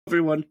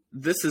Everyone,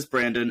 this is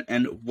Brandon,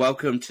 and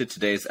welcome to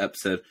today's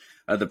episode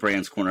of the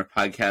Brand's Corner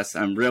podcast.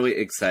 I'm really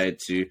excited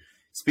to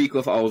speak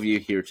with all of you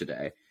here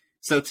today.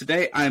 So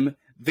today, I'm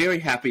very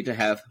happy to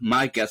have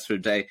my guest for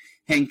today,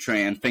 Heng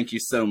Tran. Thank you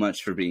so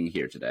much for being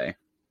here today.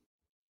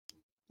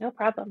 No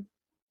problem.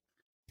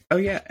 Oh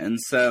yeah, and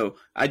so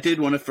I did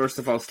want to first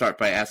of all start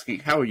by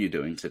asking, how are you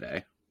doing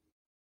today?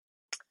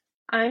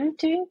 I'm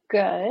doing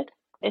good.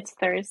 It's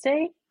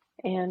Thursday,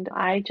 and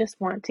I just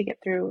want to get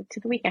through to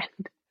the weekend.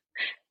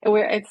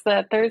 It's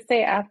the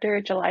Thursday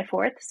after July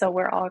 4th, so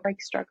we're all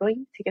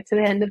struggling to get to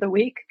the end of the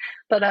week,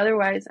 but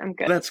otherwise I'm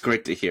good. That's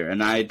great to hear,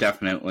 and I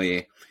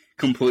definitely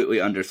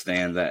completely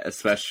understand that,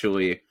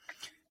 especially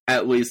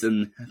at least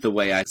in the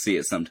way I see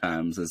it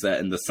sometimes, is that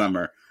in the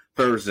summer,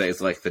 Thursday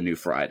is like the new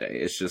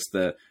Friday. It's just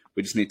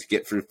we just need to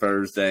get through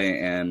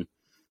Thursday, and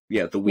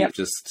yeah, the week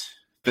just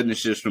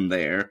finishes from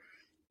there,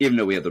 even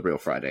though we have the real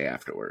Friday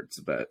afterwards,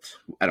 but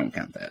I don't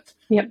count that.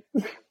 Yep.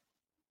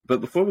 But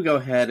before we go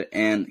ahead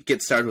and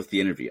get started with the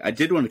interview, I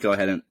did want to go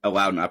ahead and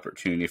allow an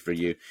opportunity for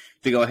you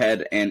to go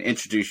ahead and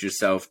introduce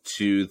yourself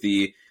to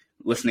the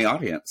listening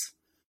audience.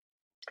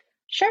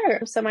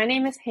 Sure. So my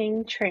name is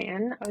Heng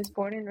Tran. I was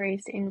born and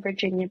raised in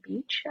Virginia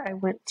Beach. I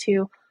went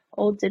to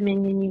Old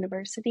Dominion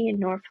University in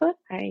Norfolk.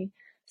 I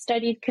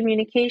studied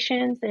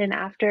communications, and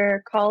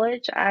after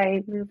college,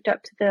 I moved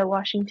up to the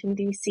Washington,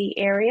 D.C.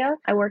 area.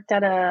 I worked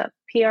at a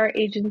PR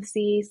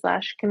agency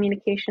 /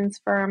 communications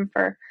firm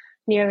for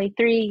nearly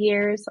 3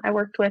 years. I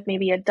worked with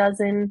maybe a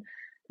dozen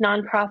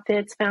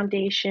nonprofits,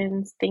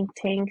 foundations, think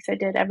tanks. I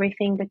did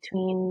everything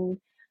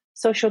between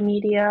social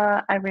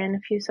media. I ran a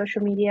few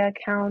social media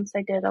accounts.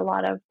 I did a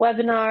lot of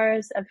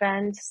webinars,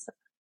 events,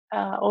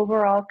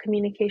 overall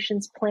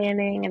communications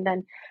planning. And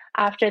then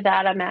after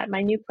that, I'm at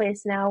my new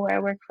place now where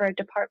I work for a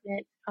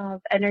Department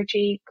of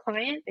Energy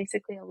client,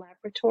 basically a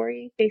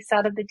laboratory based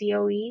out of the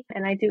DOE.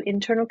 And I do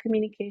internal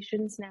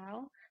communications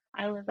now.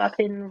 I live up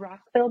in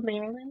Rockville,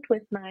 Maryland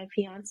with my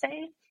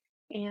fiance,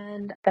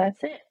 and that's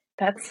it.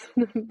 That's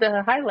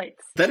the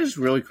highlights. That is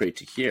really great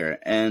to hear.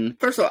 And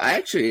first of all, I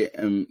actually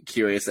am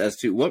curious as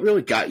to what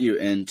really got you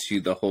into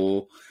the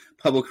whole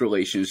public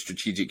relations,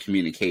 strategic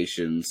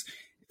communications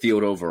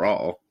field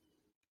overall.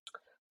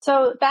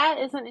 So that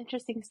is an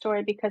interesting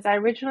story because I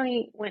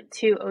originally went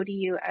to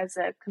ODU as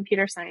a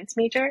computer science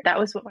major. That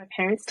was what my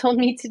parents told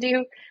me to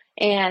do.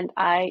 And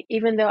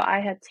even though I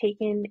had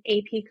taken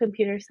AP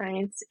computer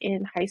science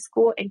in high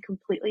school and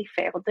completely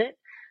failed it,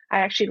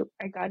 I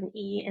got an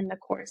E in the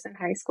course in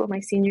high school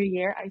my senior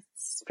year. I,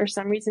 for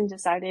some reason,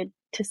 decided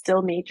to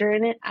still major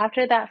in it.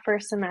 After that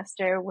first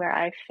semester where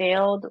I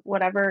failed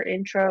whatever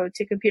intro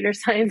to computer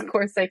science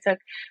course I took,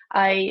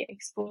 I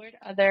explored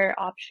other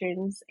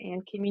options,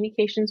 and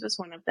communications was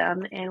one of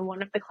them. And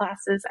one of the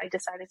classes I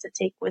decided to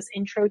take was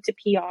Intro to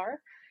PR.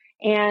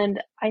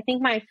 And I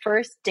think my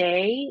first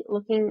day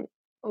looking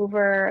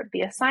over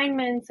the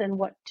assignments and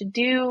what to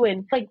do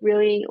and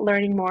really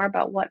learning more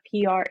about what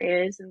PR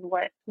is and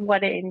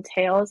what it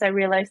entails, I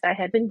realized I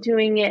had been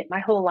doing it my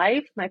whole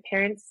life. My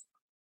parents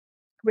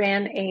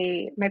owned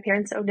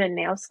a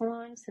nail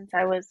salon since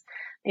I was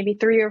maybe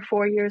 3 or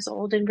 4 years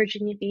old in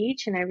Virginia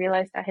Beach. And I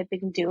realized I had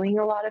been doing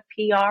a lot of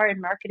PR and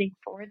marketing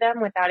for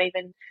them without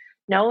even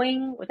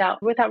knowing, without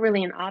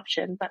really an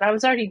option, but I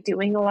was already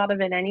doing a lot of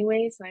it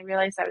anyways. And I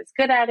realized I was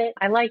good at it.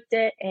 I liked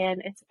it,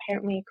 and it's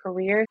apparently a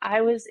career.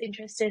 I was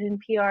interested in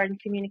PR and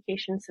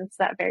communication since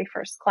that very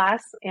first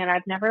class, and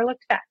I've never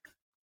looked back.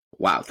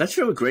 Wow, that's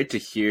really great to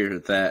hear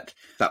that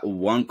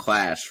one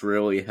class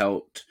really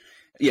helped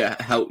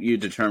you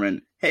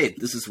determine, hey,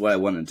 this is what I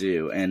want to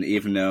do. And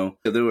even though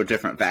there were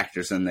different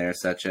factors in there,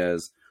 such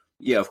as,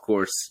 of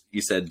course,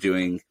 you said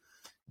doing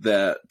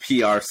the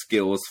PR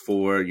skills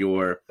for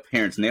your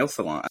parents' nail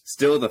salon.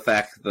 Still, the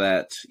fact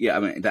that,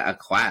 that a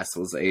class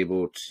was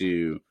able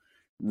to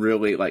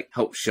really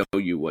help show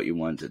you what you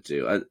wanted to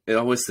do. It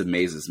always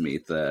amazes me,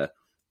 the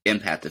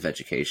impact of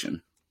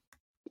education.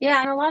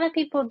 Yeah, and a lot of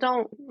people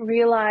don't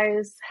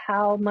realize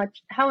how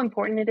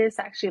important it is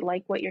to actually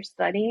like what you're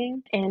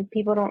studying, and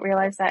people don't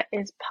realize that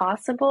is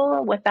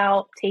possible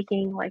without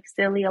taking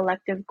silly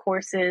elective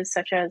courses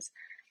such as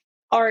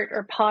art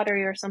or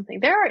pottery or something.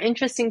 There are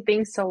interesting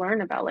things to learn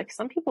about.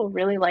 Some people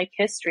really like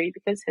history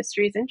because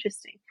history is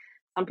interesting.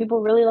 Some people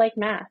really like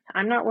math.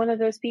 I'm not one of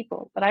those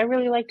people, but I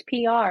really liked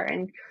PR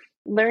and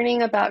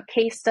learning about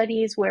case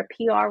studies where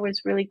PR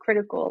was really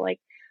critical.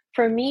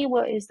 For me,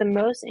 what is the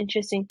most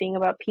interesting thing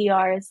about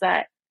PR is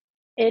that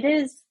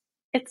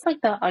it's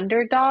like the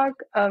underdog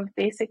of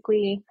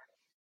basically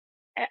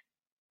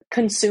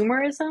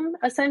consumerism,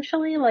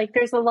 essentially.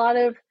 There's a lot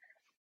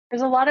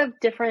of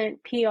different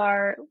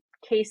PR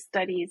case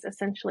studies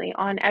essentially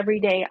on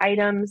everyday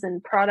items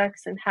and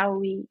products and how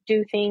we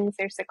do things.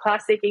 There's a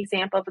classic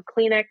example of a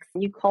Kleenex.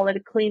 You call it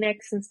a Kleenex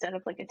instead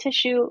of a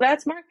tissue.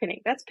 That's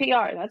marketing. That's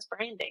PR. That's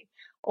branding.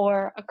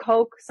 or a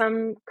Coke.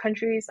 Some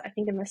countries, I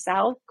think in the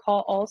South,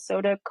 call all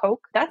soda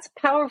Coke. That's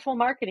powerful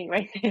marketing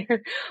right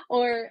there.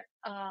 Or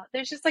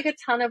there's just like a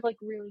ton of like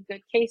really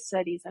good case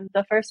studies. And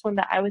the first one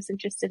that I was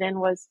interested in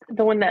was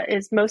the one that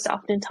is most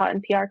often taught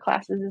in PR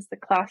classes, is the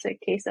classic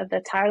case of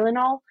the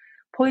Tylenol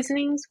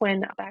poisonings,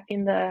 when back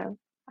in the,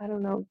 I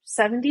don't know,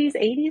 70s,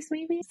 80s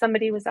maybe,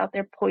 somebody was out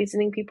there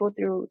poisoning people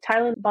through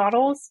Tylenol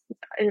bottles.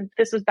 And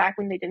this was back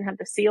when they didn't have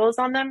the seals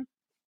on them.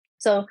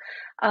 So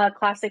a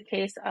classic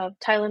case of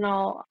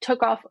Tylenol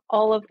took off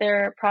all of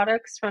their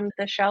products from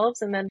the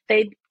shelves, and then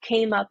they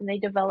came up and they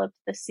developed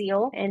the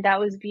seal. And that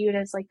was viewed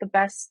as like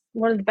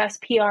one of the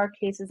best PR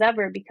cases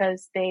ever,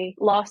 because they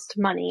lost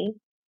money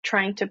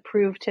trying to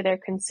prove to their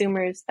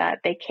consumers that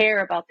they care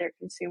about their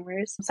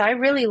consumers. So I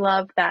really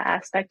love that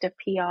aspect of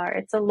PR.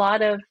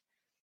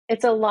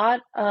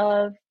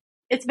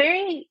 It's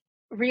very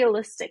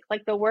realistic.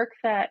 Like the work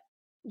that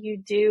you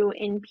do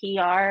in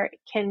PR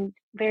can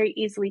very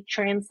easily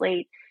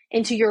translate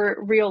into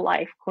your real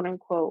life, quote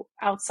unquote,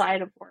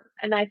 outside of work.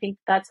 And I think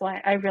that's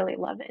why I really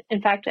love it.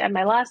 In fact, at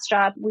my last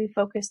job, we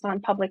focused on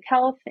public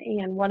health,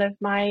 and one of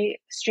my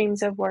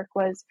streams of work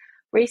was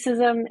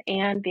racism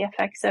and the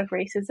effects of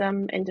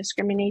racism and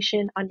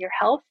discrimination on your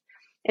health.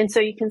 And so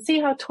you can see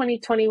how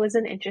 2020 was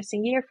an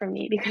interesting year for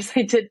me, because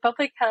I did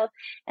public health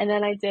and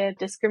then I did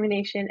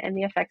discrimination and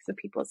the effects of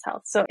people's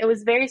health. So it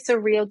was very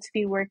surreal to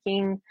be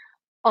working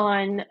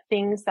on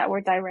things that were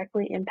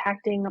directly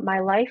impacting my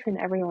life and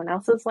everyone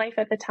else's life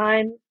at the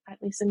time,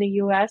 at least in the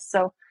US.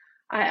 So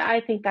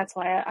I think that's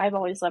why I've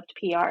always loved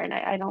PR, and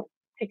I don't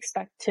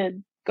expect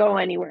to go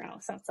anywhere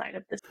else outside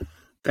of this.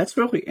 That's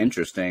really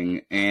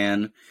interesting.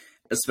 And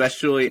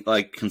especially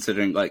like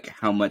considering like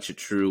how much it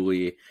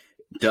truly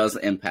does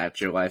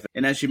impact your life.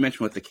 And as you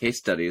mentioned with the case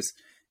studies,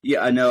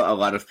 yeah, I know a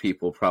lot of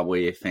people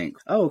probably think,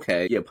 oh,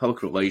 okay, yeah,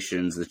 public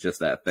relations is just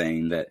that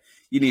thing that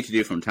you need to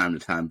do from time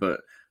to time.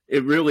 But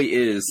it really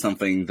is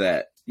something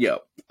that,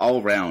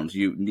 all around,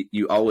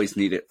 you always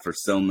need it for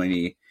so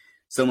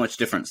much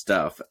different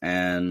stuff.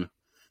 And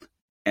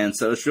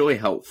so it's really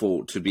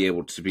helpful to be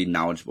able to be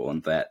knowledgeable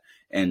in that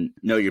and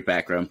know your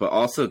background, but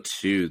also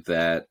too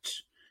that,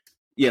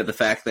 the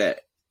fact that,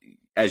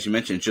 as you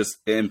mentioned, just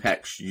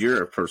impacts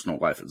your personal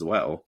life as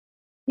well.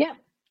 Yeah,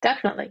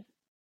 definitely.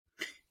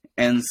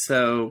 And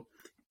so,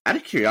 out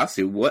of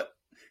curiosity,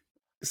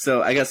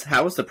 I guess,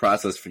 how was the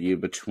process for you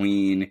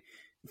between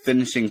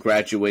finishing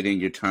graduating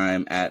your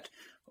time at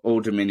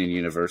Old Dominion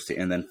University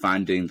and then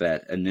finding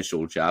that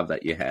initial job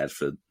that you had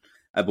for,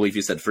 I believe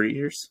you said 3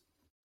 years?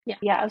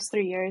 Yeah, it was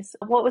 3 years.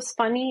 What was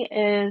funny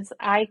is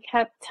I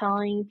kept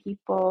telling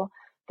people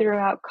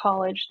throughout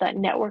college that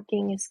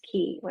networking is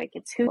key. Like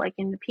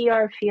in the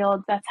PR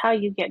field, that's how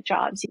you get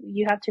jobs.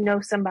 You have to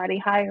know somebody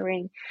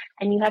hiring,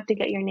 and you have to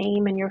get your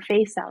name and your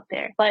face out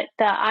there. But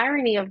the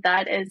irony of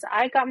that is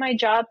I got my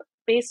job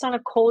based on a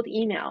cold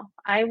email.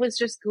 I was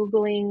just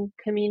Googling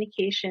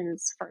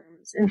communications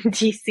firms in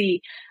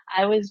DC.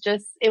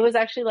 It was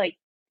actually like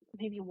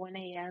maybe 1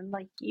 a.m.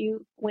 Like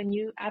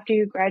after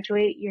you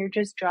graduate, you're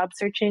just job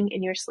searching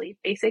in your sleep,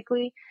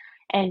 basically.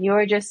 And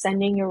you're just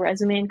sending your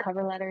resume and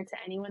cover letter to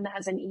anyone that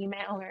has an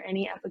email or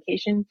any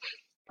application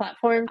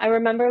platform. I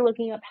remember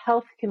looking up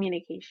health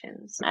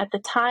communications. At the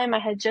time, I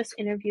had just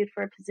interviewed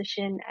for a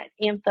position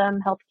at Anthem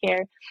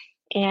Healthcare,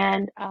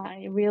 and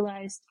I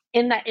realized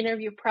in that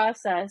interview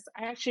process,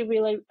 I actually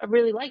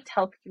really liked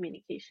health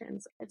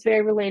communications. It's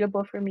very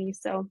relatable for me.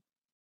 So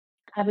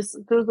I was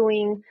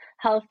Googling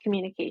health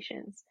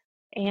communications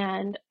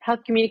and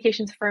health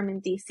communications firm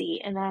in DC.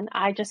 And then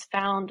I just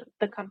found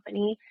the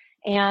company,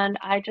 and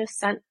I just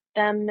sent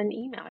them an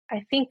email.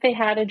 I think they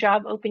had a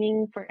job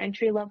opening for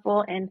entry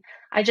level, and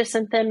I just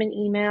sent them an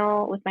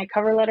email with my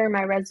cover letter,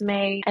 my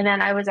resume, and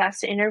then I was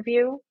asked to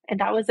interview, and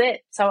that was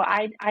it. So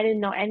I didn't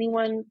know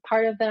anyone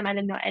part of them. I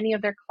didn't know any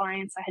of their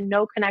clients. I had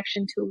no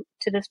connection to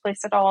this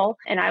place at all.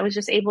 And I was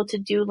just able to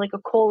do like a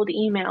cold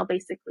email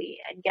basically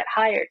and get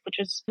hired, which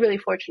was really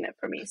fortunate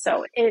for me.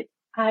 So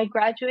I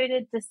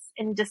graduated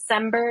in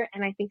December,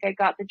 and I think I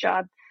got the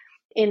job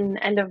in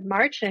end of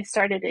March, and I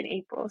started in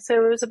April.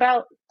 So it was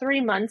about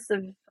 3 months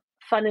of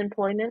fun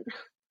employment.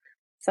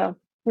 So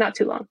not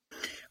too long.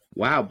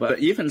 Wow. But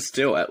even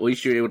still, at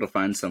least you're able to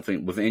find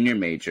something within your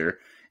major,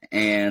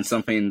 and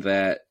something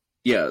that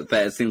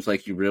it seems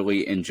like you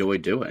really enjoy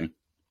doing.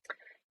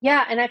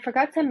 Yeah. And I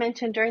forgot to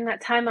mention, during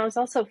that time, I was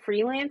also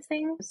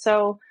freelancing.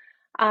 So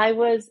I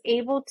was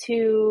able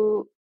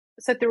to,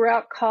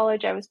 throughout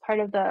college, I was part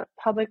of the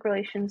Public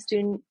Relations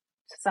Student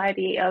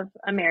Society of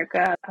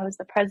America. I was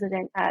the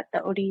president at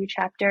the ODU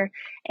chapter,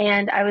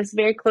 and I was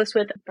very close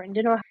with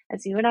Brendan O'Hara.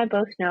 As you and I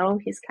both know,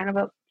 he's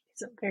a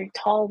very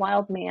tall,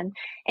 wild man,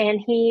 and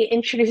he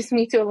introduced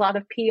me to a lot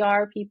of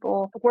PR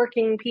people,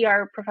 working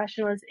PR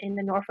professionals in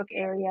the Norfolk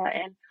area,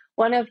 and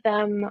one of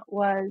them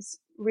was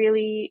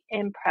really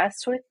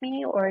impressed with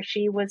me, or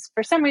she was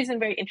for some reason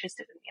very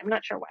interested in me. I'm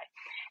not sure why.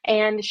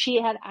 And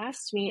she had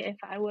asked me if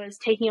I was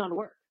taking on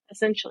work,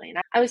 essentially. And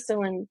I was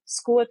still in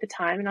school at the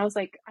time, and I was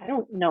like, I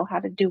don't know how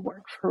to do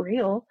work for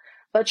real,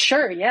 but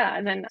sure. Yeah.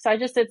 And then, so I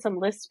just did some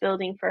list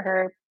building for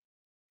her.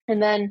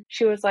 And then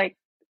she was like,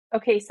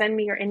 okay, send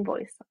me your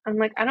invoice. I'm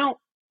like,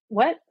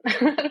 what? I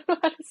don't know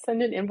how to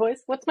send an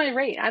invoice. What's my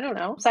rate? I don't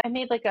know. So I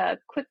made like a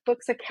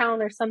QuickBooks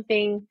account or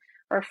something,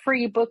 or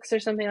free books or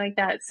something like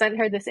that, sent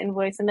her this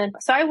invoice. And then,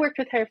 so I worked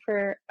with her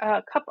for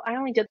I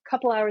only did a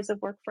couple hours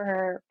of work for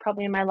her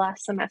probably in my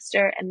last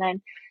semester. And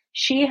then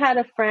she had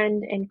a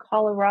friend in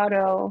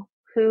Colorado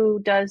who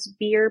does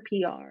beer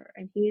PR,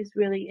 and he's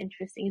really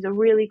interesting. He's a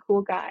really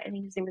cool guy. I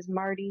think his name is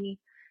Marty.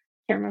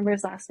 Can't remember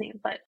his last name,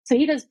 but so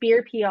he does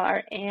beer PR,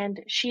 and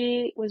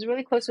she was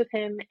really close with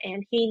him,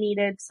 and he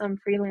needed some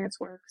freelance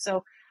work.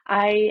 So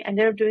I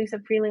ended up doing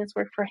some freelance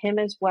work for him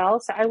as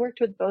well. So I worked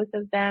with both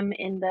of them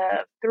in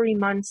the 3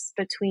 months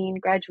between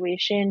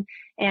graduation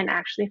and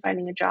actually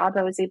finding a job.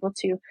 I was able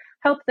to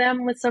help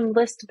them with some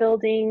list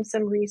building,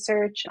 some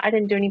research. I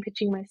didn't do any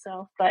pitching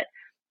myself, but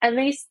at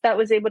least that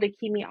was able to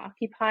keep me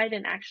occupied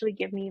and actually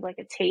give me like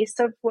a taste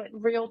of what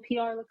real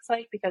PR looks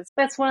like, because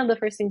that's one of the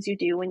first things you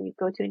do when you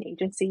go to an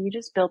agency. You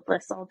just build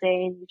lists all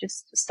day and you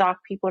just stalk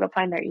people to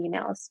find their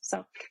emails.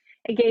 So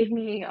it gave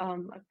me a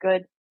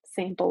good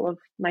sample of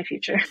my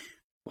future.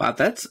 Wow,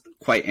 that's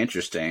quite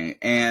interesting.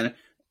 And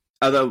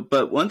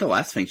but one of the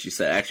last things you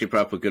said actually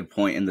brought up a good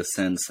point in the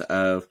sense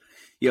of,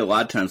 a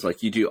lot of times,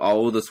 like, you do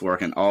all of this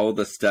work and all of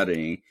the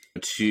studying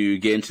to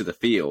get into the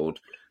field,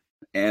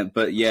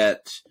 but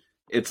yet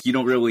you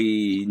don't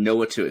really know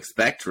what to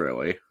expect,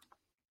 really.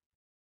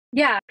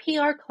 Yeah,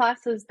 PR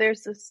classes,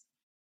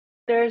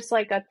 there's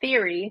like a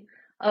theory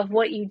of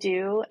what you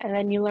do, and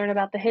then you learn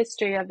about the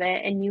history of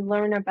it, and you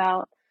learn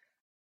about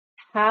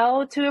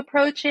how to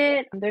approach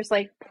it. There's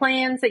like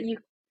plans that you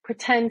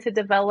pretend to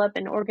develop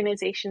and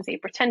organizations that you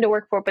pretend to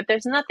work for, but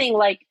there's nothing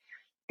like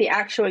the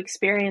actual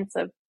experience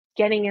of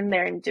getting in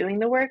there and doing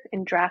the work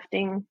and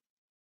drafting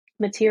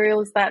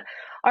materials that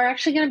are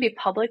actually going to be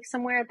public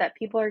somewhere, that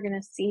people are going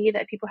to see,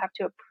 that people have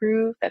to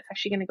approve, that's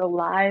actually going to go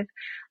live.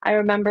 I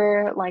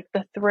remember like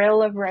the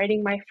thrill of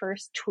writing my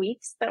first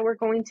tweets that were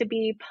going to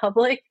be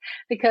public,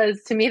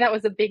 because to me that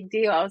was a big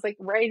deal. I was like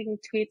writing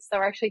tweets that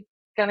were actually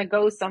going to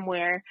go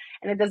somewhere,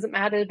 and it doesn't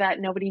matter that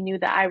nobody knew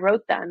that I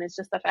wrote them. It's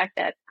just the fact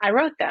that I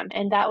wrote them.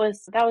 And that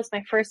was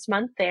my first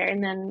month there.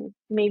 And then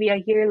maybe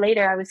a year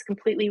later, I was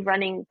completely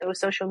running those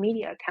social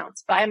media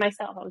accounts by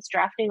myself. I was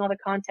drafting all the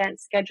content,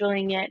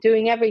 scheduling it,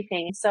 doing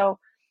everything. So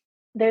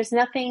there's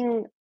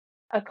nothing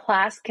a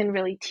class can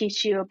really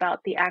teach you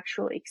about the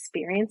actual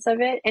experience of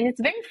it. And it's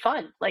very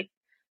fun. Like,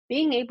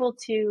 being able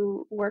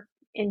to work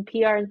in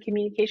PR and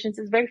communications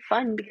is very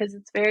fun because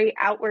it's very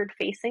outward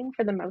facing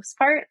for the most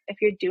part. If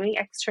you're doing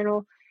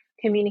external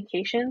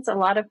communications, a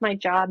lot of my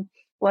job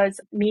was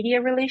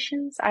media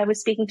relations. I was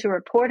speaking to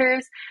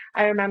reporters.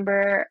 I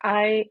remember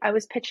I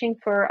was pitching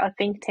for a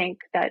think tank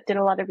that did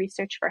a lot of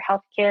research for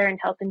healthcare and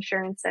health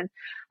insurance. And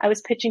I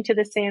was pitching to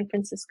the San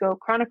Francisco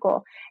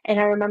Chronicle. And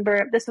I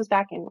remember, this was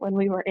back when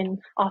we were in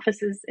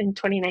offices in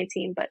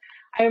 2019, but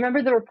I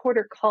remember the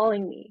reporter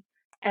calling me,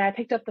 and I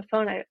picked up the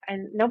phone,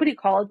 and nobody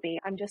called me.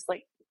 I'm just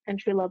like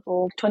entry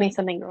level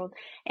 20-something-year-old.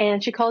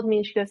 And she called me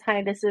and she goes,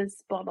 "Hi, this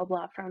is blah, blah,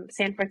 blah from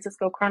San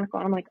Francisco Chronicle."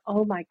 And I'm like,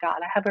 oh my God,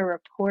 I have a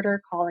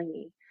reporter calling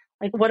me.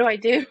 Like, what do I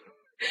do?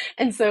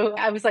 And so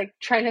I was like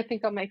trying to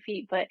think on my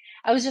feet, but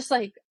I was just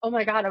like, oh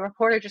my God, a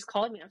reporter just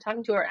called me. I'm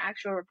talking to her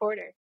actual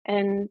reporter.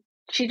 And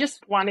she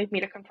just wanted me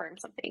to confirm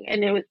something.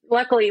 And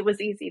luckily it was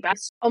easy, but I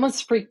was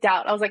almost freaked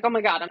out. I was like, oh my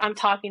God, I'm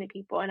talking to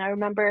people. And I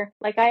remember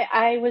like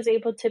I was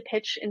able to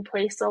pitch and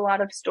place a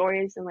lot of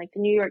stories in like the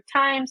New York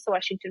Times, the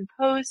Washington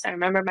Post. I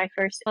remember my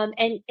first, and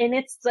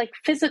it's like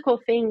physical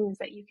things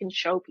that you can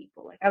show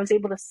people. Like, I was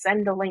able to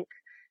send a link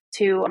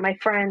to my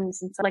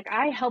friends. And so like,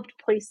 I helped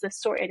place the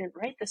story. I didn't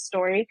write the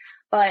story,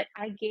 but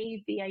I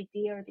gave the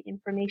idea or the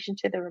information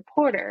to the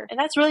reporter. And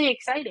that's really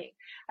exciting.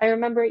 I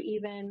remember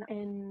even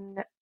in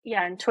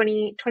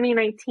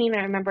 2019,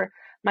 I remember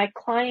my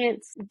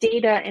clients'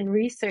 data and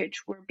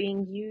research were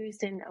being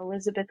used in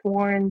Elizabeth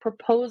Warren's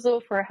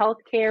proposal for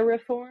healthcare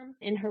reform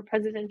in her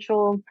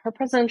presidential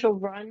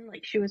run.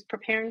 Like, she was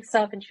preparing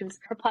stuff and she was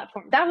her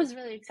platform. That was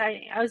really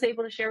exciting. I was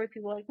able to share with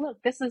people like, look,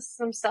 this is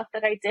some stuff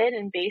that I did,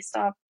 and based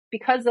off,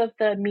 because of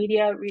the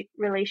media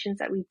relations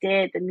that we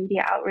did, the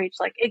media outreach,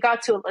 like, it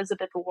got to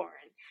Elizabeth Warren.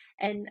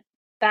 And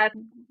that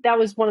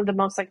was one of the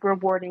most like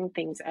rewarding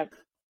things ever.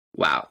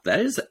 Wow, that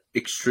is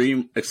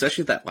extreme,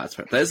 especially that last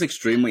part. That is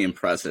extremely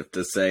impressive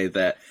to say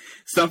that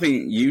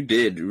something you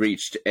did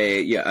reached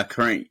a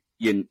current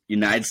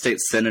United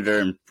States senator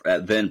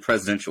and then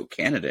presidential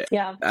candidate.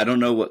 Yeah. I don't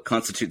know what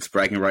constitutes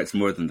bragging rights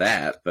more than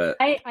that, but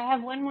I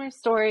have one more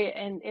story,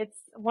 and it's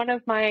one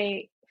of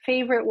my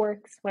favorite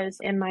works was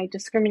in my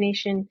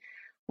discrimination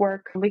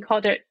work. We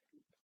called it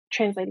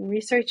translating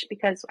research,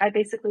 because I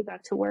basically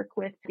got to work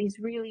with these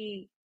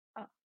really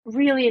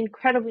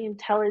incredibly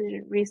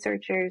intelligent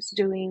researchers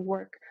doing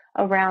work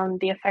around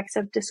the effects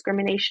of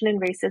discrimination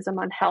and racism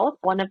on health.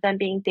 One of them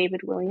being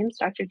David Williams,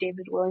 Dr.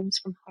 David Williams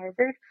from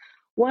Harvard,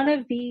 one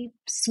of the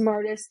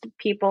smartest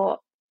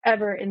people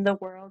ever in the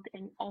world,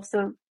 and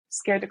also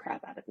scared the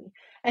crap out of me.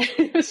 And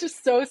it was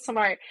just so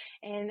smart.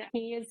 And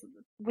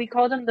we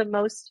called him the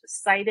most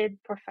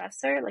cited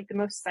professor, like the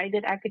most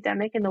cited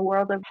academic in the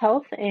world of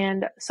health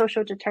and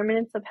social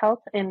determinants of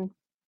health. And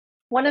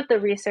one of the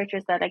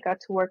researchers that I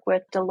got to work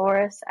with,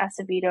 Dolores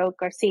Acevedo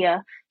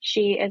Garcia,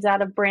 she is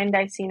out of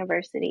Brandeis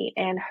University,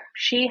 and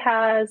she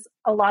has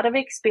a lot of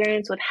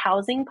experience with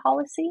housing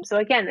policy. So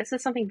again, this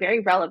is something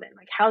very relevant.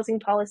 Like housing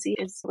policy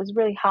was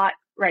really hot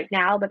right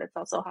now, but it's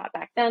also hot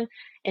back then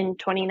in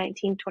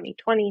 2019,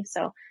 2020.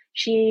 So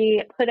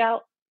she put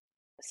out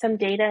some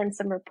data and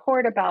some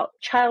report about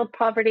child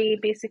poverty,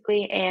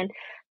 basically, and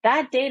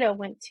that data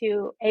went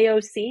to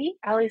AOC,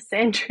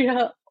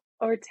 Alexandria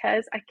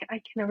Ortiz. I can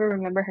never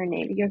remember her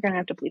name. You're going to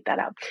have to bleep that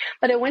out.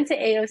 But it went to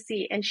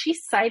AOC, and she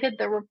cited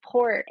the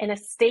report in a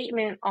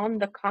statement on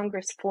the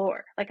Congress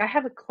floor. Like, I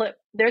have a clip.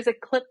 There's a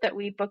clip that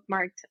we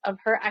bookmarked of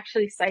her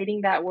actually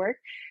citing that work.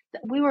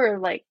 We were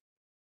like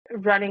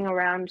running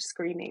around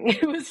screaming.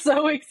 It was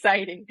so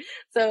exciting.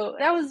 So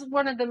that was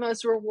one of the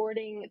most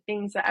rewarding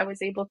things that I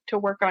was able to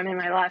work on in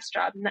my last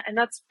job. And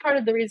that's part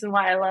of the reason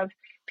why I love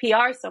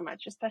PR so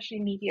much, especially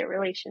media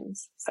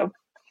relations. So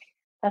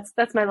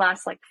that's my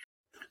last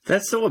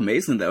That's so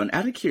amazing, though. And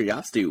out of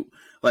curiosity,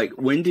 like,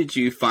 when did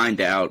you find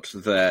out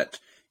that,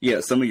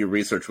 some of your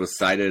research was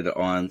cited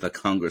on the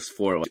Congress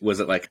floor? Like, was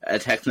it like a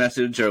text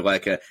message or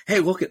like a, hey,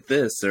 look at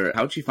this? Or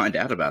how did you find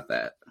out about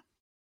that?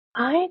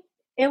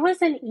 It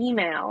was an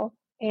email.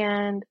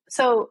 And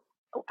so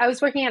I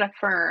was working at a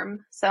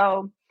firm.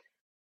 So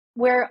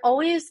we're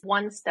always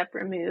one step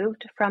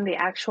removed from the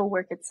actual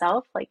work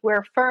itself. Like,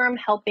 we're a firm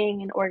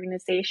helping an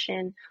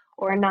organization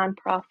or a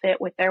nonprofit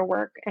with their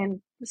work.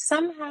 And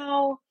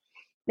somehow,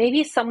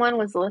 maybe someone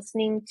was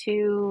listening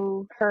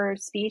to her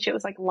speech. It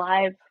was like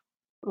live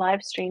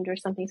streamed or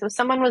something. So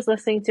someone was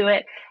listening to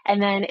it,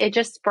 and then it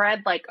just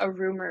spread like a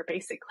rumor,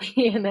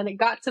 basically. And then it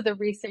got to the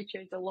researcher,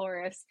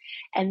 Dolores,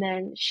 and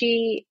then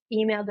she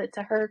emailed it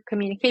to her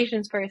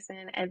communications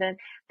person, and then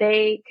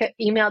they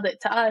emailed it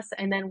to us,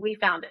 and then we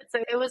found it.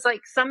 So it was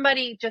like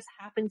somebody just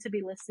happened to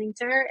be listening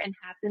to her and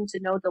happened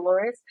to know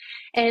Dolores.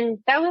 And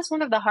that was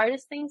one of the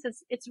hardest things.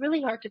 It's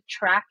really hard to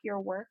track your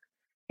work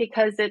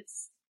because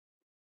it's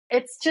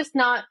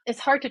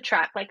hard to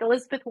track. Like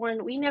Elizabeth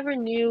Warren, we never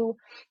knew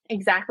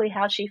exactly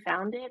how she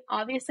found it.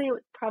 Obviously, it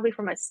was probably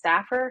from a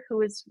staffer who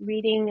was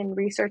reading and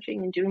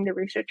researching and doing the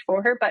research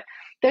for her, but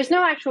there's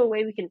no actual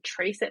way we can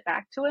trace it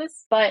back to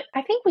us. But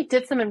I think we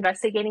did some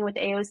investigating with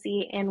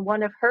AOC, and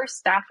one of her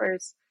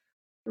staffers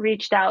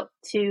reached out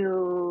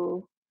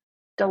to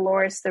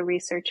Dolores, the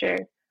researcher,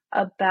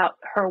 about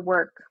her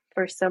work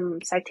for some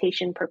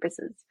citation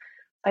purposes.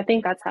 I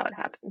think that's how it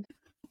happened.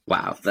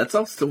 Wow, that's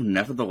also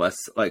nevertheless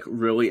like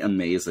really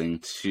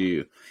amazing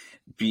to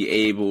be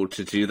able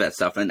to do that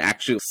stuff and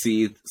actually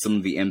see some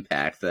of the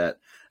impact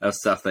of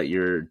stuff that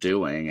you're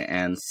doing.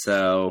 And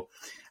so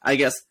I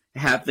guess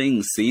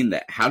having seen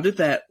that, how did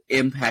that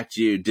impact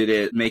you? Did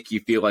it make you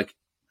feel like,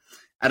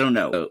 I don't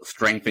know,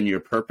 strengthen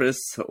your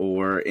purpose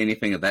or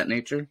anything of that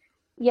nature?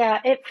 Yeah,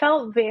 it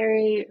felt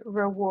very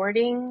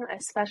rewarding,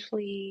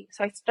 especially.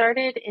 So I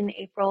started in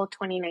April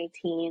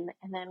 2019,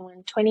 and then when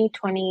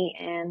 2020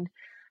 and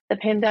the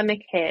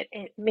pandemic hit,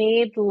 it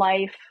made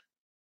life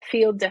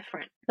feel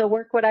different. The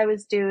work that I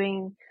was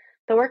doing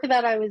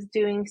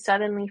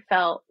suddenly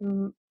felt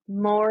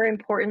more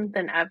important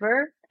than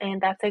ever. And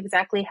that's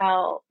exactly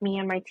how me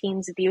and my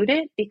teams viewed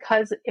it,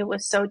 because it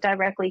was so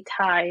directly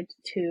tied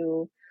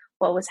to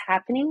what was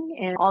happening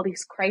and all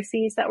these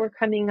crises that were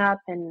coming up,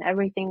 and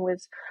everything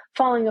was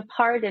falling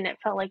apart, and it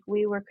felt like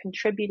we were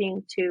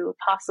contributing to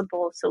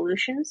possible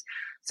solutions.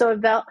 So it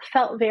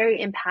felt very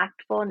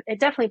impactful, and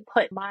it definitely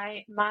put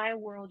my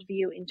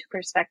worldview into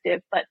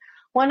perspective. But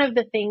one of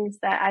the things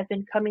that I've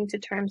been coming to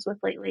terms with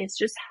lately is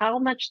just how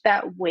much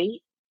that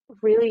weight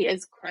really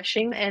is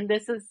crushing. And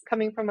this is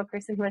coming from a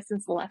person who has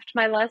since left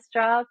my last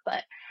job,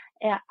 but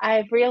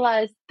I've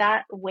realized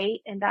that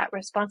weight and that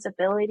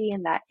responsibility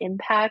and that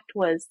impact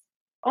was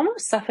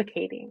almost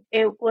suffocating.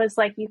 It was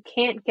like you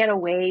can't get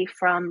away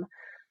from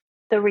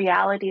the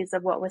realities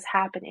of what was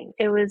happening.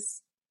 It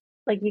was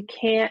like you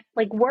can't,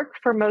 like, work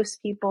for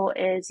most people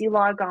is you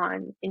log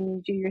on and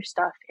you do your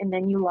stuff, and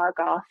then you log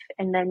off,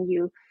 and then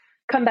you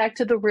come back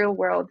to the real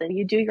world and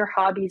you do your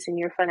hobbies and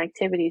your fun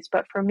activities.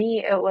 But for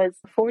me, it was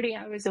 40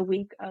 hours a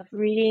week of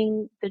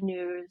reading the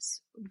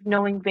news,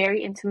 knowing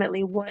very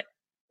intimately what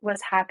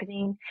was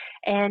happening.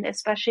 And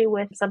especially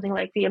with something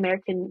like the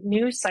American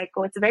news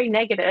cycle, it's very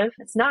negative.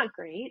 It's not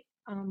great.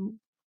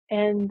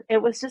 And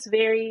it was just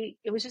very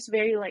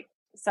like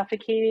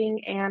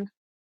suffocating and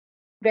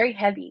very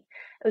heavy.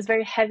 It was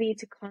very heavy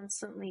to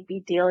constantly be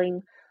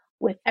dealing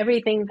with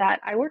everything that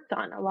I worked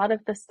on. A lot of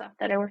the stuff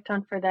that I worked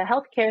on for the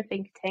healthcare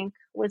think tank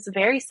was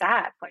very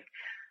sad. Like,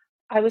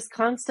 I was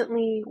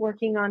constantly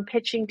working on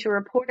pitching to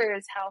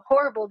reporters how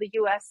horrible the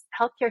US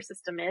healthcare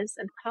system is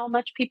and how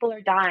much people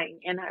are dying.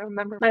 And I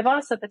remember my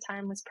boss at the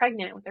time was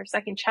pregnant with her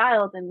second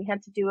child, and we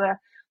had to do a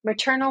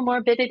maternal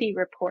morbidity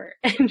report.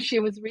 And she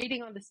was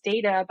reading all this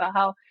data about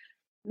how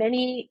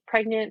many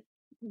pregnant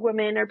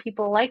women or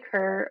people like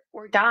her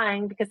were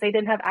dying because they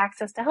didn't have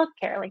access to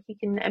healthcare. Like you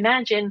can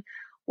imagine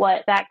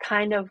what that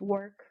kind of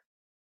work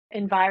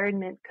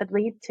environment could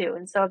lead to.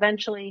 And so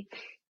eventually,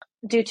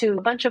 due to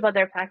a bunch of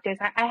other factors,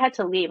 I had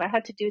to leave. I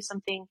had to do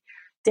something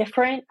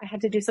different. I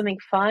had to do something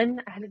fun.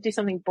 I had to do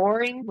something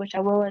boring, which I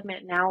will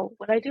admit now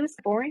what I do is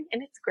boring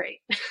and it's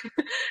great.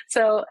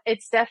 So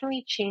it's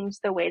definitely changed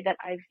the way that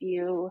I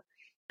view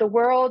the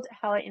world,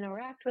 how I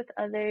interact with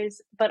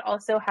others, but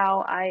also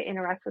how I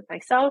interact with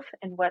myself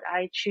and what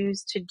I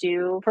choose to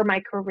do for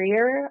my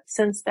career.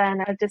 Since then,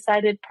 I've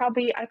decided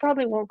I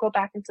probably won't go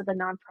back into the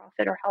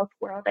nonprofit or health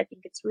world. I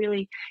think it's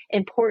really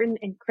important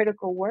and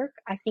critical work.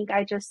 I think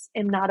I just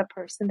am not a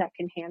person that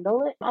can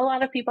handle it. A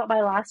lot of people at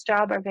my last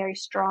job are very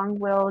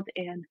strong-willed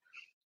and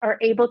are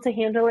able to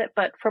handle it,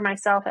 but for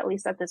myself, at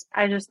least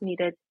I just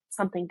needed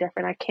something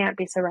different. I can't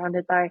be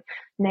surrounded by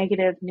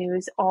negative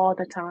news all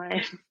the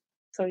time.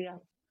 So yeah.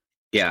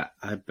 Yeah,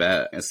 I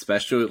bet.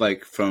 Especially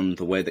like from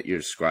the way that you're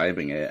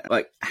describing it,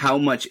 like how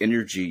much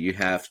energy you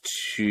have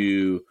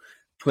to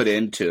put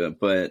into it.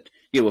 But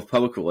yeah, with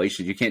public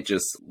relations, you can't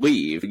just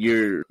leave.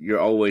 You're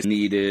always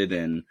needed,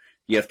 and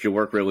your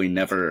work really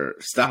never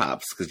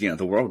stops because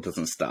the world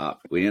doesn't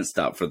stop. We didn't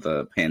stop for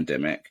the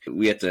pandemic.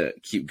 We have to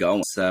keep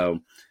going. So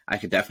I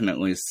could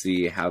definitely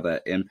see how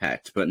that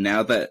impacts. But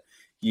now that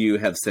you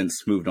have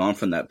since moved on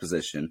from that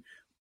position,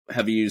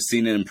 have you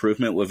seen an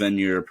improvement within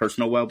your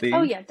personal well-being?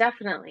 Oh yeah,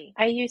 definitely.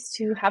 I used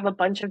to have a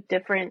bunch of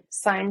different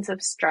signs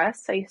of stress.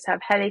 I used to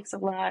have headaches a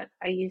lot.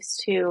 I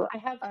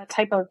have a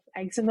type of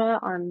eczema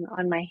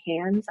on my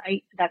hands.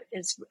 That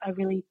is a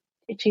really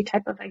itchy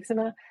type of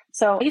eczema.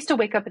 So I used to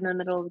wake up in the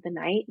middle of the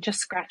night just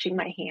scratching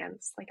my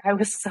hands. Like I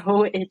was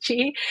so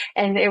itchy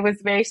and it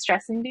was very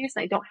stress induced.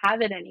 I don't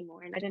have it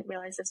anymore. And I didn't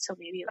realize this till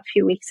maybe a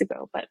few weeks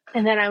ago.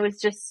 And then I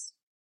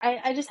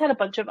just had a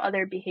bunch of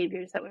other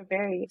behaviors that were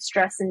very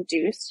stress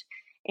induced.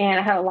 And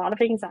I had a lot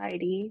of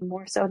anxiety,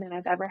 more so than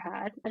I've ever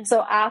had. And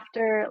so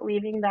after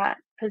leaving that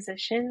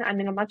position, I'm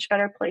in a much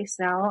better place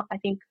now. I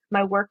think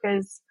my work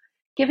is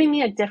giving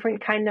me a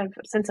different kind of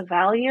sense of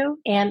value.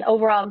 And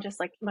overall, I'm just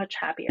like much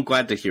happier. I'm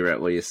glad to hear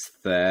at least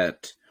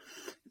that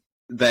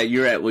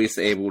you're at least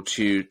able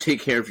to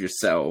take care of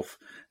yourself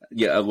a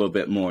little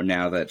bit more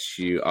now that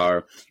you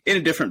are in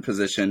a different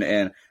position.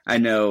 And I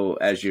know,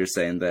 as you're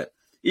saying, that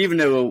even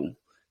though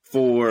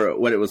for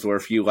what it was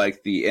worth, you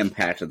liked the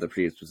impact of the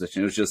previous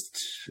position, it was just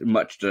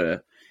much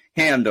to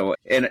handle.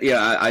 And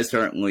I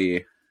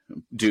certainly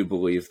do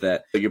believe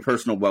that your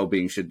personal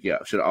well-being should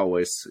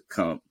always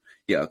come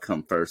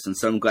first. And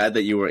so I'm glad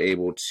that you were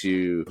able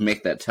to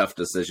make that tough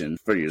decision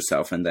for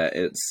yourself and that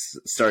it's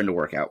starting to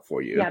work out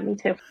for you. Yeah, me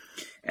too.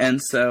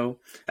 And so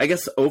I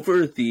guess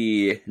over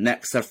the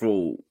next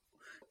several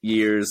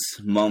years,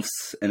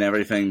 months, and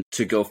everything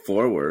to go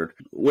forward,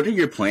 what are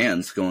your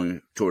plans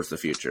going towards the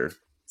future?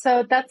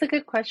 So that's a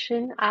good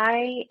question.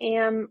 I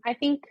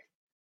think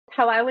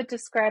how I would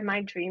describe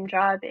my dream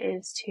job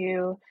is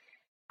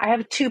I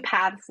have two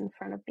paths in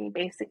front of me,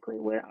 basically,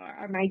 what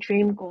are my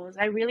dream goals.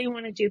 I really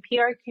want to do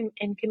PR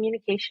and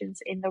communications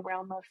in the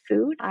realm of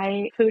food.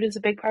 Food is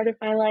a big part of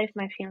my life.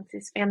 My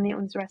fiance's family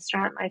owns a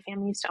restaurant. My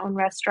family used to own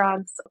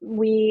restaurants.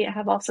 We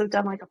have also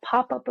done like a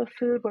pop-up of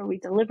food where we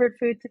delivered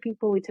food to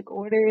people. We took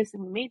orders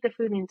and we made the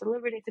food and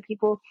delivered it to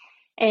people.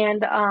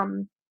 And,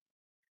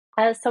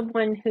 as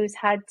someone who's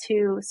had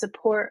to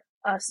support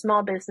a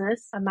small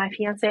business, my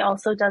fiance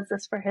also does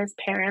this for his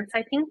parents.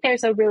 I think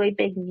there's a really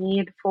big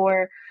need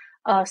for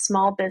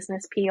small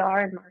business PR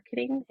and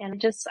marketing.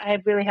 And I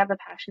really have a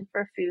passion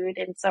for food.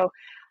 And so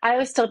I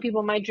always tell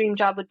people my dream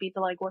job would be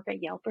to like work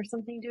at Yelp or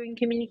something doing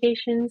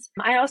communications.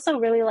 I also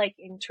really like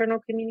internal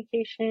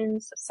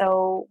communications.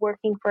 So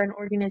working for an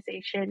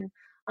organization,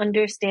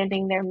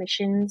 understanding their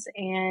missions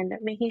and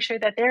making sure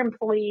that their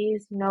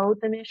employees know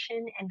the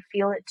mission and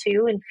feel it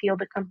too and feel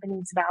the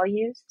company's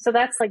values. So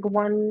that's like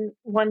one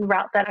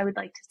route that I would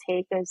like to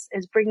take is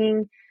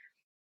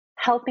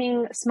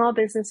helping small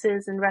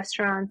businesses and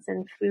restaurants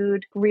and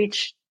food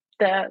reach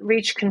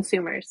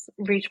consumers,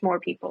 reach more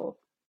people.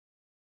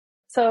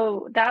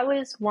 So that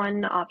was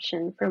one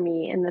option for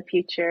me in the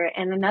future.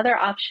 And another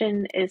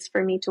option is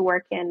for me to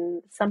work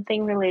in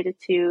something related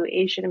to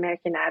Asian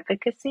American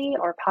advocacy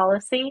or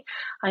policy.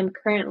 I'm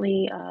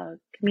currently a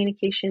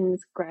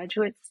communications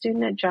graduate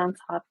student at Johns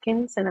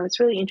Hopkins, and I was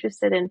really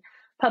interested in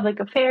public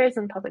affairs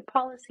and public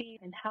policy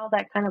and how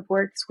that kind of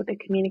works with a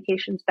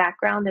communications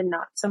background and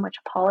not so much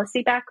a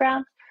policy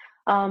background.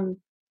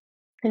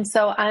 And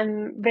so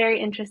I'm very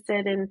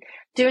interested in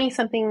doing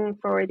something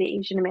for the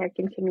Asian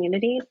American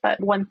community. But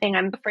one thing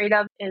I'm afraid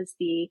of is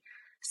the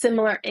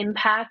similar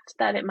impact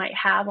that it might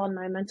have on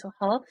my mental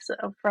health.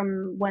 So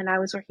from when I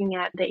was working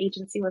at the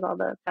agency with all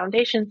the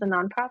foundations and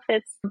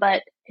nonprofits,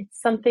 but it's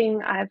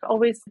something I've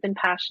always been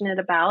passionate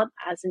about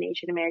as an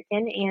Asian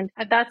American. And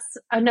that's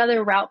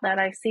another route that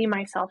I see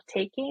myself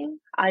taking.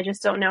 I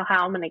just don't know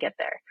how I'm going to get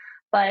there.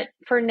 But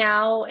for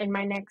now, in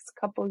my next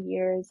couple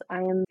years, I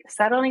am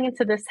settling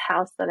into this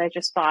house that I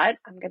just bought.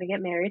 I'm going to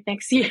get married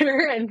next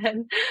year. And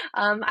then,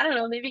 I don't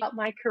know, maybe about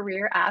my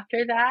career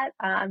after that.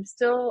 I'm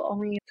still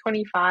only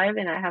 25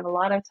 and I have a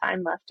lot of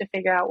time left to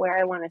figure out where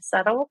I want to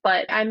settle.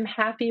 But I'm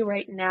happy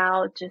right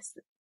now just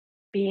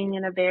being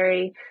in a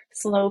very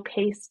slow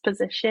paced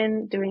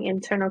position, doing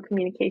internal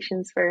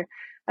communications for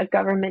a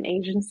government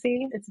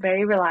agency. It's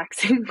very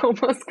relaxing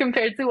almost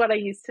compared to what I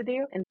used to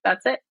do. And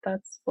that's it.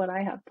 That's what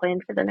I have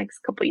planned for the next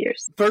couple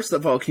years. First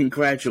of all,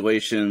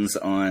 congratulations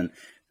on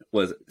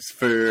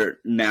for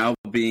now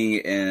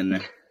being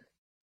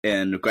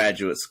in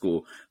graduate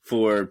school,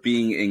 for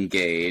being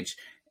engaged,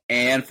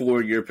 and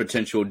for your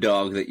potential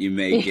dog that you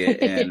may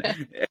get in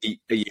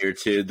a year or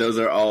two. Those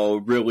are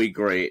all really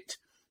great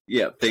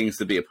things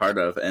to be a part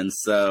of. And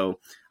so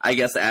I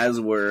guess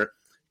as we're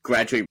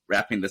gradually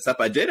wrapping this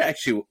up,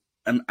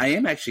 I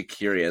am actually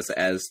curious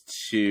as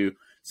to,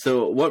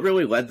 so what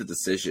really led the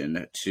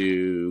decision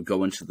to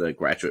go into the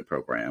graduate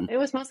program? It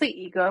was mostly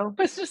ego.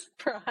 It was just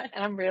pride.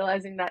 And I'm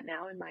realizing that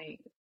now in my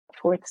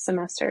fourth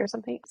semester or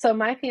something. So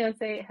my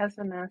fiance has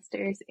a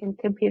master's in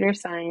computer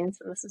science.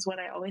 And this is what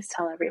I always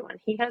tell everyone.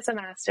 He has a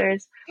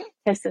master's.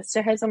 His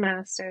sister has a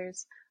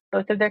master's.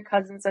 Both of their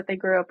cousins that they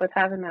grew up with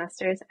have a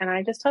master's. And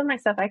I just told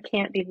myself I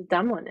can't be the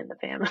dumb one in the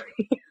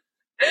family.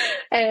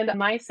 And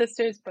my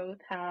sisters both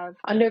have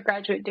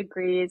undergraduate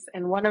degrees,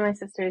 and one of my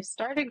sisters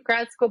started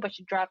grad school, but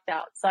she dropped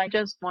out. So I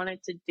just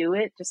wanted to do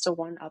it just to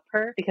one up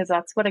her, because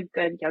that's what a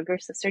good younger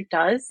sister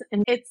does.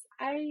 And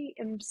I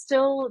am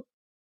still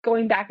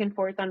going back and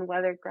forth on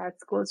whether grad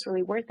school is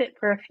really worth it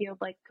for a field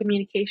like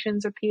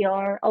communications or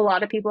PR. A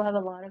lot of people have a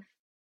lot of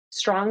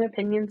strong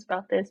opinions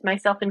about this,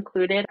 myself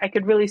included. I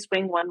could really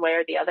swing one way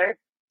or the other.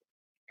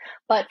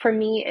 But for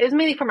me, it was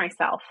mainly for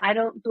myself. I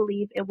don't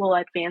believe it will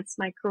advance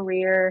my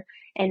career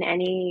in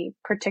any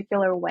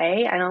particular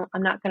way.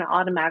 I'm not going to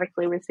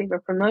automatically receive a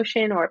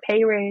promotion or a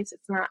pay raise.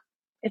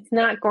 It's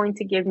not going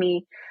to give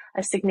me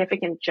a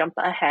significant jump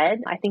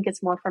ahead. I think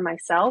it's more for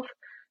myself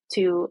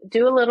to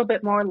do a little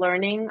bit more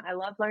learning. I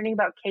love learning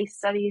about case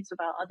studies,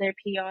 about other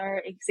PR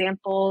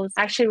examples.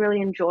 I actually really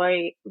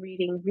enjoy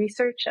reading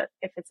research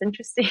if it's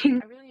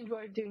interesting. I really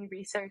enjoy doing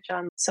research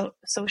on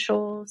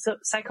social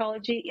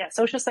psychology. Yeah,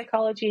 social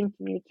psychology and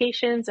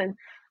communications and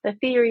the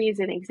theories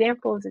and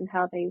examples and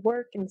how they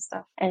work and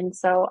stuff. And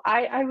so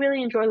I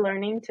really enjoy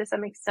learning to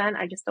some extent.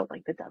 I just don't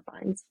like the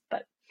deadlines,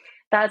 but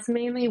that's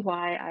mainly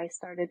why I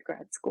started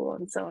grad school.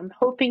 And so I'm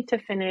hoping to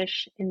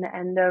finish in the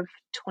end of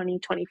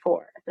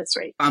 2024 at this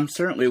rate. I'm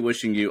certainly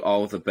wishing you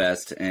all the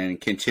best and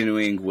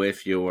continuing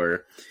with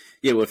your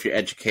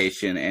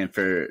education and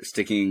for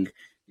sticking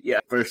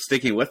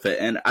with it.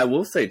 And I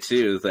will say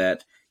too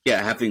that,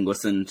 having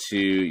listened to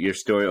your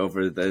story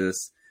over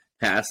this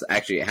past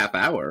actually half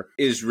hour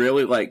is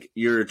really like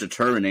your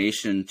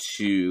determination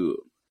to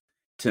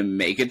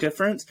make a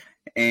difference,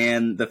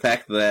 and the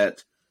fact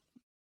that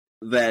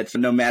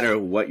no matter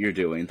what you're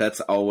doing,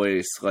 that's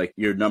always like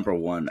your number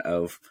one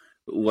of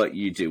what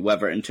you do,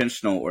 whether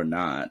intentional or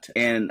not.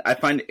 And I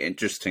find it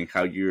interesting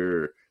how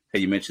you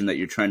mentioned that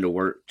you're trying to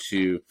work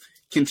to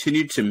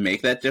continue to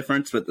make that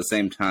difference, but at the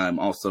same time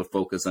also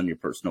focus on your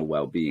personal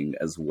well-being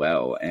as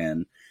well,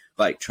 and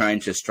like trying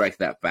to strike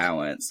that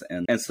balance.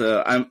 And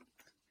so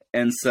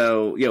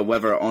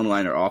whether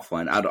online or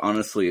offline, I'd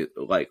honestly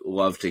like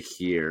love to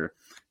hear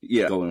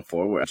going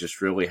forward,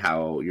 just really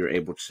how you're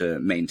able to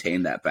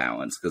maintain that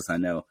balance, because I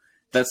know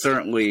that's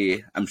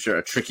certainly, I'm sure,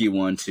 a tricky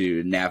one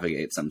to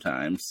navigate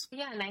sometimes.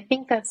 Yeah, and I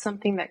think that's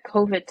something that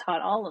COVID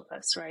taught all of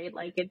us, right?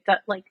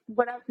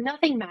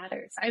 Nothing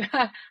matters.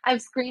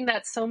 I've screened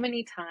that so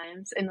many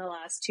times in the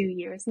last 2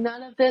 years.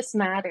 None of this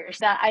matters.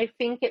 That I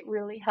think it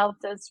really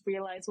helped us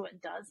realize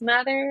what does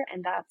matter,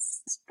 and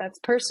that's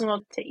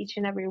personal to each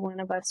and every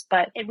one of us.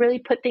 But it really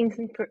put things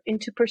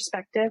into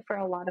perspective for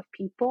a lot of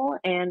people,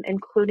 and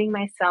including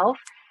myself.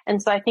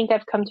 And so I think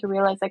I've come to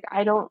realize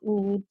I don't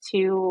need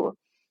to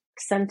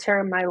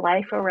center my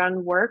life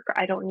around work.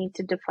 I don't need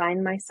to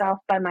define myself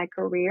by my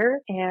career,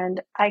 and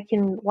I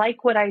can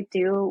like what I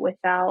do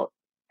without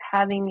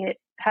having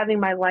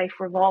my life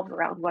revolve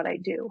around what I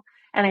do.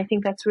 And I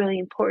think that's really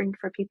important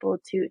for people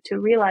to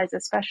realize,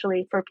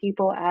 especially for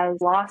people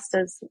as lost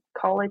as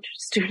college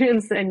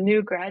students and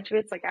new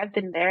graduates. Like I've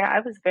been there. I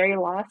was very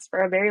lost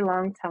for a very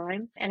long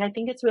time. And I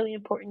think it's really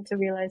important to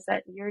realize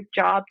that your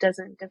job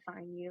doesn't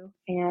define you,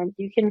 and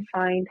you can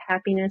find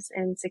happiness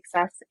and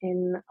success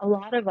in a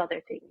lot of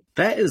other things.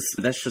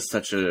 That's just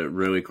such a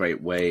really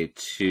great way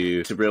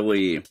to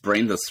really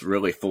bring this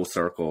really full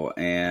circle,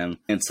 and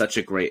such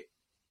a great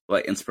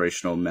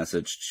inspirational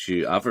message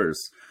to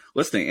others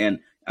listening. And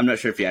I'm not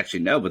sure if you actually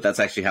know, but that's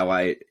actually how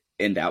I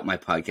end out my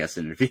podcast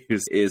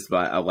interviews, is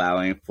by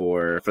allowing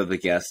for the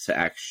guests to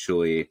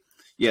actually,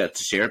 to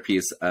share a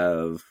piece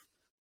of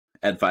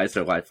advice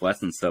or life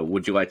lessons. So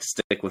would you like to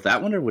stick with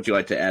that one, or would you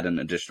like to add an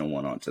additional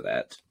one onto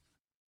that?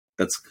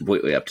 That's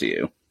completely up to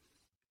you.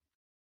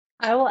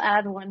 I will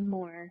add one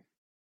more,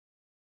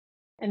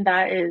 and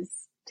that is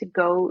to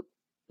go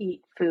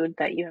eat food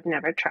that you have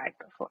never tried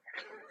before.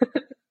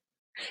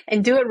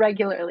 And do it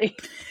regularly.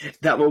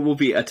 That one will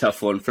be a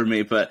tough one for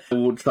me, but I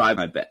will try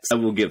my best. I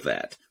will give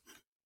that.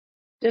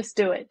 Just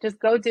do it. Just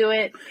go do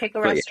it. Pick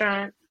a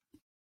restaurant.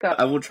 Go.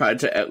 I will try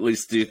to at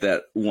least do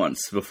that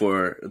once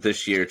before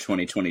this year,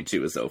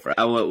 2022, is over.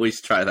 I will at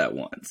least try that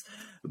once.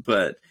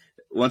 But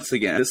once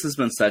again, this has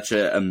been such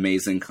an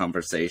amazing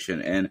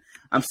conversation, and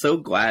I'm so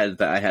glad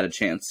that I had a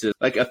chance to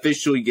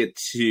officially get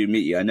to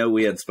meet you. I know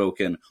we had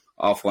spoken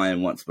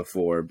offline once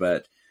before,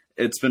 but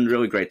it's been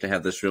really great to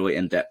have this really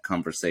in-depth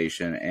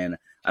conversation, and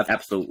I've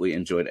absolutely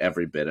enjoyed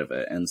every bit of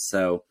it. And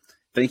so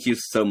thank you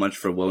so much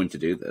for willing to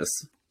do this.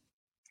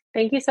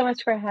 Thank you so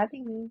much for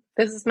having me.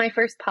 This is my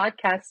first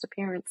podcast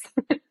appearance.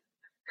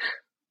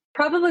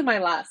 Probably my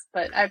last,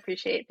 but I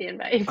appreciate the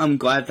invite. I'm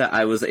glad that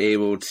I was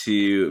able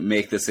to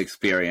make this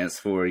experience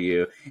for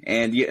you.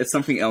 And it's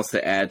something else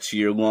to add to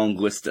your long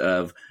list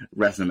of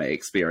resume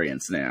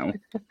experience now.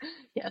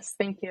 Yes,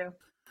 thank you.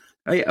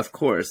 Oh, yeah, of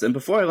course. And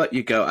before I let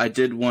you go, I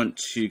did want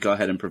to go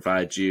ahead and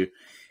provide you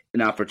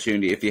an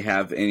opportunity, if you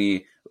have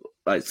any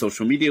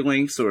social media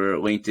links or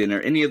LinkedIn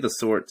or any of the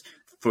sorts,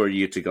 for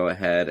you to go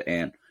ahead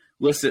and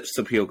list it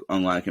so people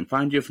online can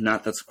find you. If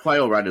not, that's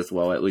quite all right as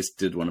well. I at least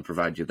did want to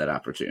provide you that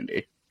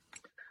opportunity.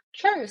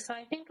 Sure. So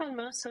I think on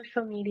most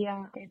social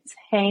media, it's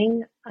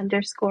hang__Tran.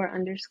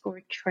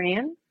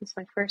 It's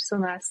my first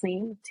and last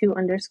name, 2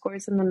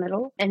 underscores in the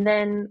middle. And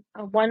then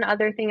one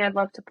other thing I'd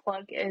love to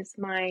plug is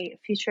my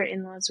future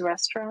in-laws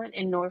restaurant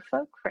in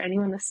Norfolk. For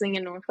anyone listening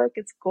in Norfolk,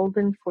 it's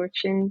Golden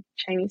Fortune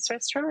Chinese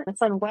Restaurant.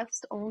 It's on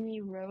West Olney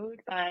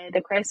Road by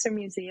the Chrysler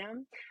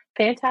Museum.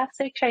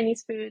 Fantastic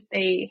Chinese food.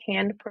 They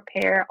hand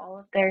prepare all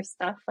of their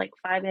stuff 5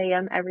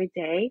 a.m. every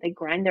day. They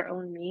grind their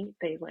own meat.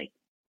 They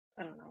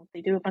I don't know.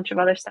 They do a bunch of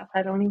other stuff.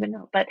 I don't even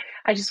know. But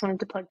I just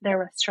wanted to plug their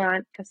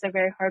restaurant because they're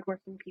very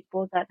hardworking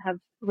people that have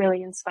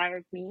really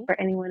inspired me, for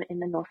anyone in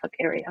the Norfolk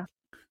area.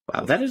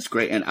 Wow, that is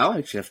great. And I'll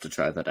actually have to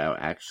try that out,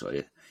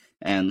 actually.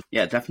 And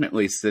yeah,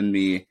 definitely send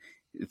me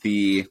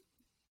the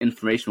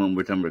information when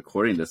we're done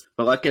recording this.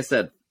 But like I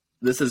said,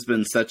 this has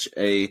been such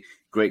a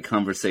great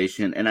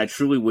conversation, and I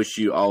truly wish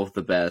you all of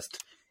the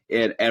best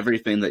in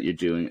everything that you're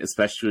doing,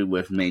 especially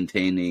with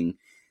maintaining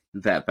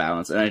that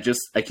balance. And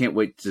I can't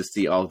wait to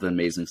see all the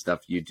amazing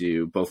stuff you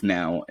do, both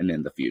now and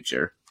in the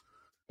future.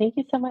 Thank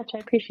you so much. I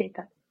appreciate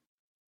that.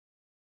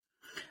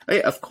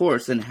 Hey, of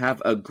course, and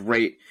have a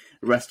great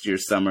rest of your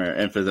summer.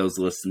 And for those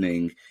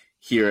listening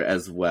here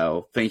as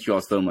well, thank you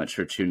all so much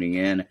for tuning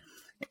in,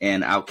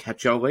 and I'll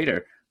catch y'all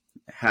later.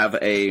 Have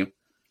a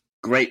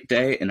great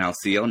day, and I'll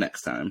see y'all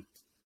next time.